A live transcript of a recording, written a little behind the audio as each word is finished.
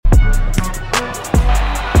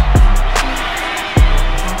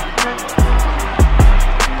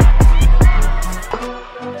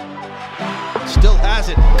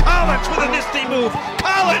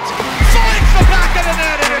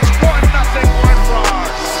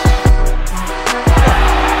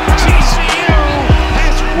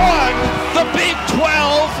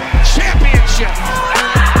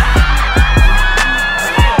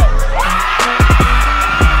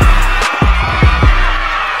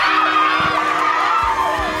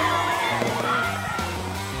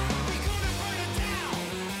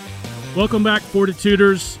Welcome back,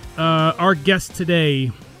 Fortituders. Our guest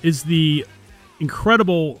today is the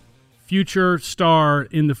incredible future star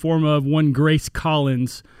in the form of one Grace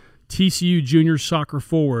Collins, TCU junior soccer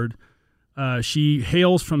forward. She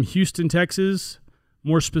hails from Houston, Texas,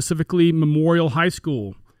 more specifically Memorial High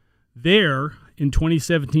School. There, in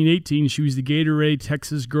 2017-18, she was the Gatorade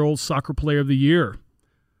Texas Girls Soccer Player of the Year.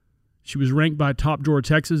 She was ranked by Top Drawer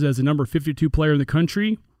Texas as the number 52 player in the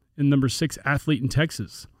country and number 6 athlete in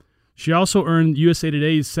Texas. She also earned USA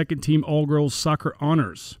Today's second-team All-Girls Soccer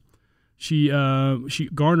honors. She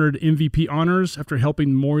garnered MVP honors after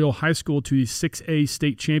helping Memorial High School to the 6A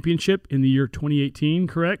state championship in the year 2018,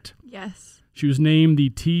 correct? Yes. She was named the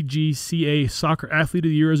TGCA Soccer Athlete of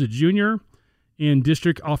the Year as a junior and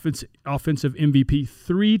District Offensive MVP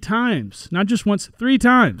 3 times. Not just once, 3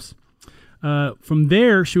 times. From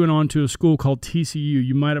there, she went on to a school called TCU.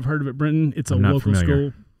 You might have heard of it, Brenton. It's a local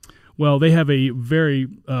school. Well, they have a very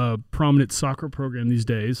prominent soccer program these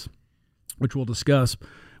days, which we'll discuss.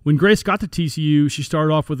 When Grace got to TCU, she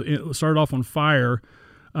started off on fire.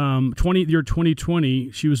 Year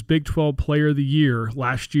 2020, she was Big 12 Player of the Year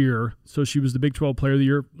last year. So she was the Big 12 Player of the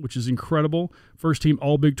Year, which is incredible. First team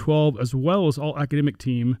All Big 12 as well as All Academic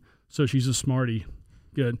Team. So she's a smarty.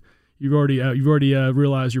 Good. You've already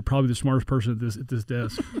realized you're probably the smartest person at this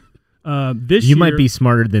desk. This year, might be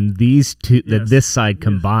smarter than these two, this side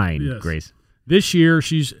combined, yes. Grace. This year,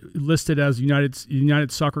 she's listed as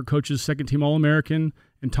United Soccer Coaches Second Team All-American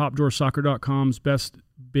and TopDrawerSoccer.com's Best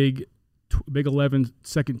Big 11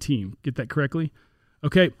 Second Team. Get that correctly?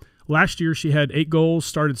 Okay. Last year, she had 8 goals,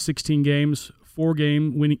 started 16 games, 4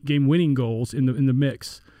 game-winning goals in the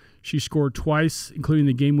mix. She scored twice, including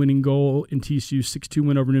the game-winning goal in TCU's 6-2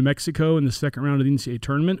 win over New Mexico in the second round of the NCAA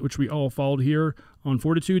tournament, which we all followed here on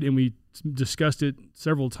Fortitude, and we discussed it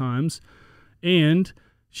several times. And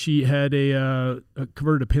she had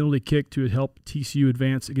converted a penalty kick to help TCU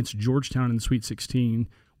advance against Georgetown in the Sweet 16.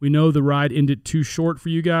 We know the ride ended too short for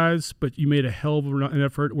you guys, but you made a hell of an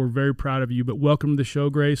effort. We're very proud of you. But welcome to the show,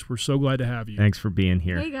 Grace. We're so glad to have you. Thanks for being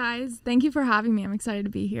here. Hey, guys. Thank you for having me. I'm excited to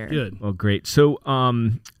be here. Good. Well, great. So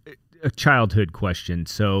a childhood question.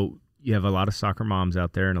 So you have a lot of soccer moms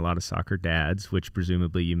out there and a lot of soccer dads, which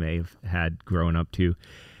presumably you may have had growing up too,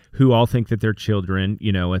 who all think that their children,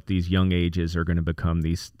 at these young ages are going to become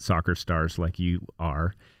these soccer stars like you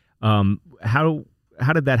are.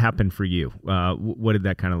 How did that happen for you? What did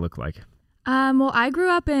that kind of look like? Well, I grew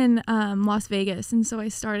up in Las Vegas, and so I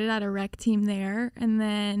started at a rec team there, and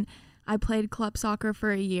then I played club soccer for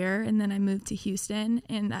a year, and then I moved to Houston,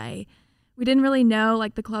 and we didn't really know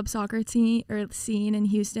like the club soccer team or scene in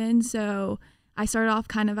Houston, so I started off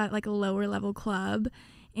kind of at like a lower level club,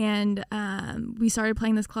 and we started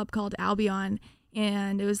playing this club called Albion,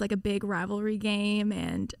 and it was like a big rivalry game,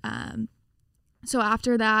 and so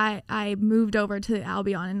after that, I moved over to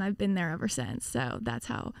Albion, and I've been there ever since. So that's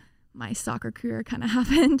how my soccer career kind of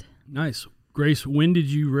happened. Nice. Grace, when did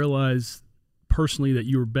you realize personally that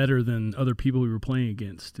you were better than other people you were playing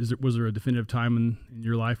against? Was there a definitive time in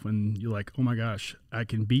your life when you're like, oh my gosh, I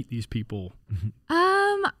can beat these people?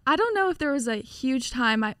 I don't know if there was a huge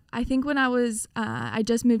time. I think when I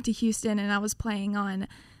just moved to Houston and I was playing on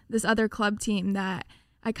this other club team that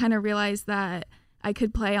I kind of realized that I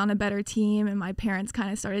could play on a better team, and my parents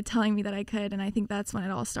kind of started telling me that I could, and I think that's when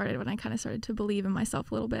it all started, when I kind of started to believe in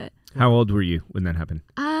myself a little bit. How old were you when that happened?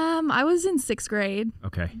 I was in 6th grade.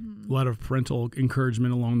 Okay. A lot of parental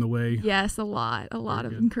encouragement along the way. Yes, a lot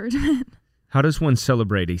of encouragement. How does one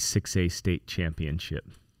celebrate a 6A state championship?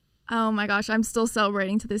 Oh my gosh, I'm still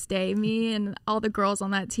celebrating to this day. Me and all the girls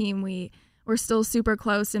on that team, we're still super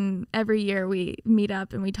close, and every year we meet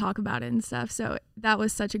up and we talk about it and stuff. So that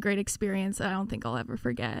was such a great experience that I don't think I'll ever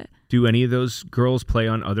forget. Do any of those girls play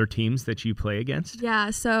on other teams that you play against? Yeah,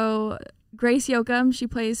 so Grace Yoakum, she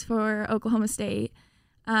plays for Oklahoma State.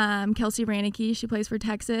 Kelsey Ranicky, she plays for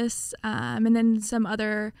Texas. And then some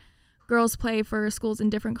other girls play for schools in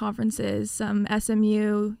different conferences, some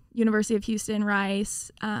SMU, University of Houston,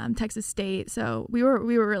 Rice, Texas State. So we were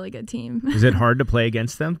a really good team. Is it hard to play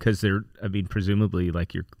against them? Because they're, presumably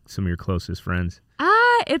like some of your closest friends.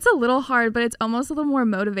 It's a little hard, but it's almost a little more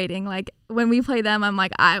motivating. Like when we play them, I'm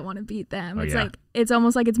like, I want to beat them. It's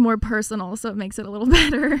almost like it's more personal, so it makes it a little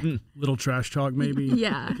better. Little trash talk, maybe.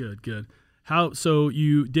 Yeah. Good. So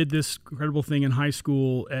you did this incredible thing in high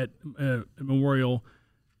school at Memorial.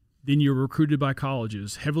 Then you were recruited by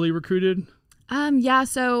colleges. Heavily recruited? Yeah,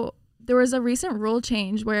 so there was a recent rule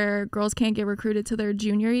change where girls can't get recruited to their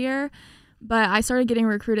junior year, but I started getting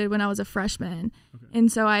recruited when I was a freshman. Okay.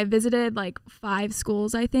 And so I visited like 5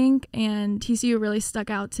 schools, I think, and TCU really stuck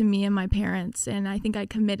out to me and my parents, and I think I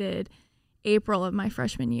committed April of my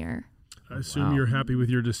freshman year. I assume Wow. you're happy with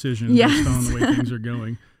your decision Yes. based on the way things are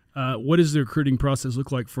going. What does the recruiting process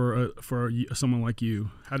look like for someone like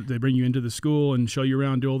you? How did they bring you into the school and show you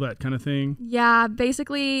around, do all that kind of thing? Yeah,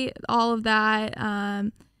 basically all of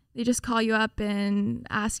that. They just call you up and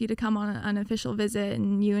ask you to come on an official visit,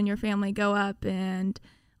 and you and your family go up and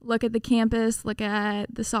look at the campus, look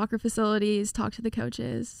at the soccer facilities, talk to the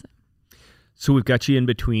coaches. So we've got you in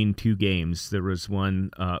between two games. There was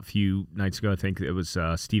one a few nights ago, I think it was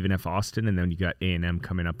Stephen F. Austin, and then you got A&M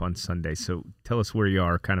coming up on Sunday. So tell us where you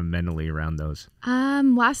are kind of mentally around those.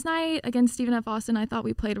 Last night against Stephen F. Austin, I thought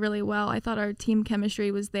we played really well. I thought our team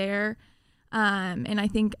chemistry was there. And I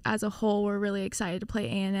think as a whole, we're really excited to play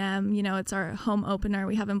A&M. You know, it's our home opener.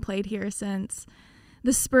 We haven't played here since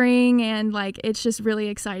the spring, and it's just really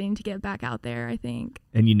exciting to get back out there, I think.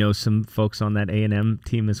 And you know some folks on that A&M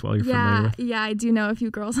team as well you're familiar with? Yeah, I do know a few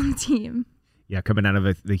girls on the team. Yeah, coming out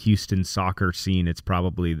of the Houston soccer scene, it's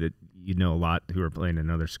probably that you know a lot who are playing in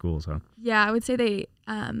other schools, huh? Yeah, I would say they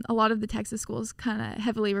a lot of the Texas schools kind of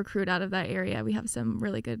heavily recruit out of that area. We have some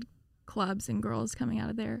really good clubs and girls coming out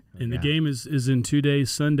of there. And the game is in 2 days.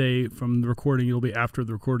 Sunday from the recording, it'll be after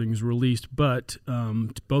the recording is released. But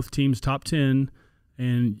both teams top 10.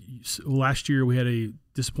 And last year we had a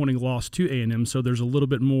disappointing loss to A&M, so there's a little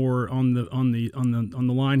bit more on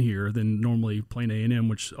the line here than normally playing A&M,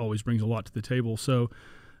 which always brings a lot to the table. So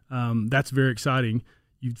that's very exciting.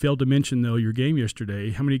 You failed to mention though your game yesterday.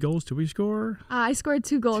 How many goals did we score? I scored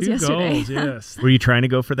 2 goals 2 yesterday. goals, yes. Were you trying to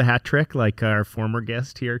go for the hat trick like our former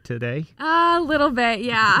guest here today? A little bit,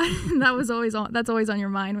 yeah. That's always on your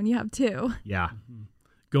mind when you have 2. Yeah.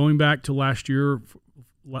 Going back to last year.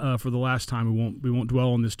 For the last time, we won't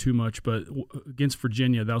dwell on this too much, but against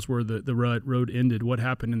Virginia, that was where the road ended. What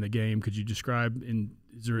happened in the game? Could you describe?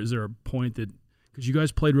 Is there a point that, because you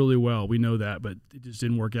guys played really well, we know that, but it just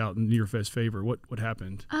didn't work out in your favor. What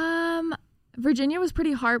happened? Virginia was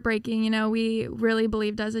pretty heartbreaking. You know, we really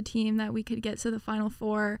believed as a team that we could get to the Final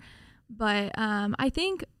Four, but I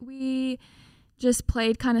think we just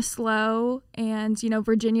played kind of slow. And you know,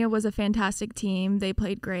 Virginia was a fantastic team; they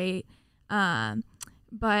played great.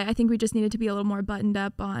 But I think we just needed to be a little more buttoned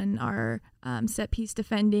up on our set piece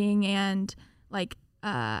defending and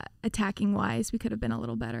attacking wise. We could have been a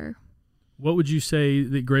little better. What would you say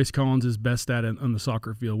that Grace Collins is best at on the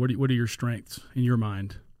soccer field? What are your strengths in your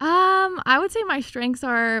mind? I would say my strengths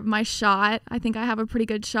are my shot. I think I have a pretty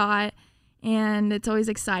good shot, and it's always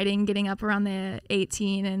exciting getting up around the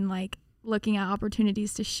 18 and looking at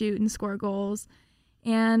opportunities to shoot and score goals.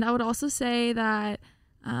 And I would also say that.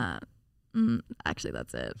 Actually,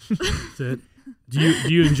 that's it. That's it. Do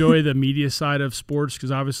you enjoy the media side of sports? Because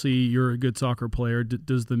obviously you're a good soccer player.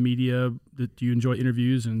 Does the media? Do you enjoy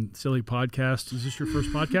interviews and silly podcasts? Is this your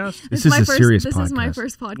first podcast? This is serious podcast. This is my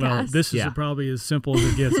first podcast. Well, this is probably as simple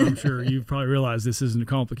as it gets. I'm sure you probably realize this isn't a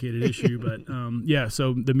complicated issue, but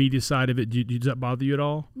So the media side of it, does that bother you at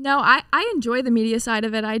all? No, I enjoy the media side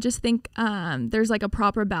of it. I just think there's a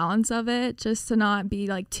proper balance of it, just to not be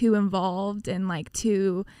too involved and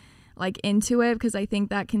too into it, because I think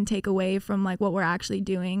that can take away from what we're actually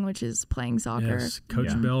doing, which is playing soccer. Yes,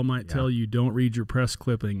 Coach Bell might tell you don't read your press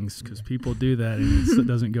clippings, because people do that and it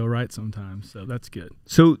doesn't go right sometimes. So that's good.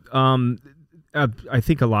 So I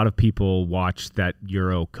think a lot of people watched that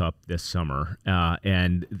Euro Cup this summer,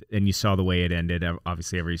 and you saw the way it ended.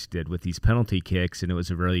 Obviously, everybody did with these penalty kicks, and it was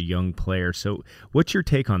a really young player. So what's your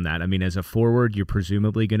take on that? I mean, as a forward, you're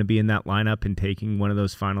presumably going to be in that lineup and taking one of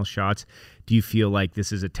those final shots. Do you feel like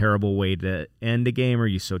this is a terrible way to end a game? Are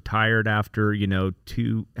you so tired after,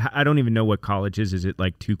 I don't even know what college is. Is it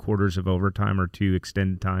 2 quarters of overtime or 2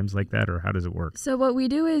 extended times like that, or how does it work? So what we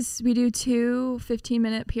do is we do 2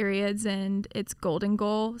 15-minute periods, and it's golden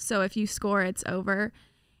goal. So if you score, it's over.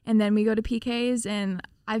 And then we go to PKs, and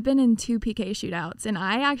I've been in 2 PK shootouts, and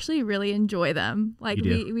I actually really enjoy them.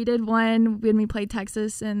 We did one when we played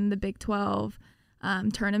Texas in the Big 12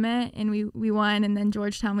 tournament, and we won, and then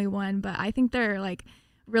Georgetown we won. But I think they're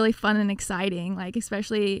really fun and exciting,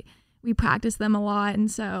 especially we practice them a lot, and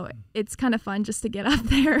so it's kind of fun just to get up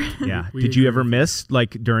there. Yeah. Did you ever miss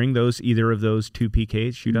during either of those 2 PK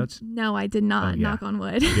shootouts? No, I did not. Knock on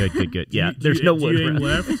wood. Good. Yeah. There's no wood. Do you aim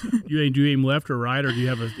left? Do you aim left or right, or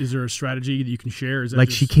is there a strategy that you can share? Is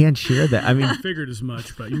that she can't share that. I mean, I figured as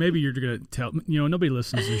much, but maybe you're going to tell. Nobody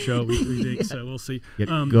listens to the show. We think so. We'll see.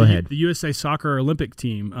 Go ahead. The USA Soccer Olympic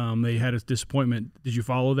team. They had a disappointment. Did you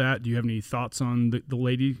follow that? Do you have any thoughts on the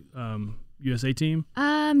lady USA team?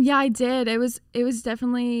 Yeah, I did. It was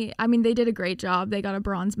definitely, they did a great job. They got a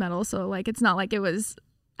bronze medal, so it's not like it was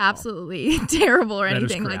absolutely terrible or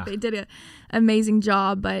anything. They did an amazing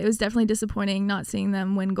job, but it was definitely disappointing not seeing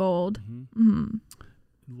them win gold. Mm-hmm.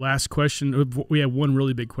 Last question. We have one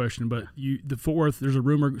really big question, but the Fort Worth, there's a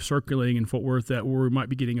rumor circulating in Fort Worth that we might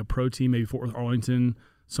be getting a pro team, maybe Fort Worth Arlington,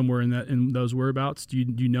 somewhere in those whereabouts. Do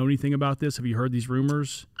you know anything about this? Have you heard these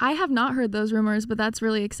rumors? I have not heard those rumors, but that's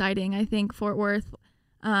really exciting. I think Fort Worth,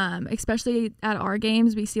 especially at our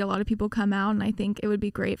games, we see a lot of people come out, and I think it would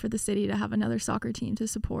be great for the city to have another soccer team to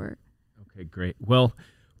support. Okay, great. Well,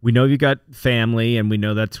 we know you got family, and we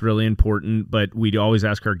know that's really important, but we always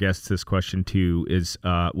ask our guests this question too, is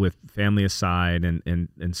with family aside and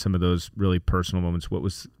some of those really personal moments, what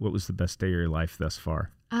was the best day of your life thus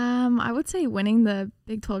far? I would say winning the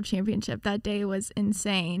Big 12 championship. That day was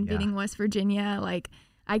insane. Yeah. Beating West Virginia, like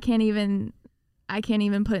I can't even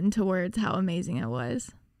put into words how amazing it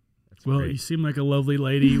was. That's Well, great. you seem like a lovely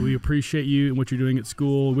lady. We appreciate you and what you're doing at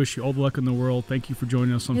school. Wish you all the luck in the world. Thank you for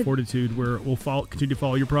joining us on Fortitude, where we'll continue to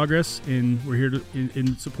follow your progress, and we're here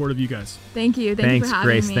in support of you guys. Thank you. Thank you Thanks, for having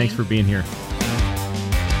Grace. me. Thanks for being here.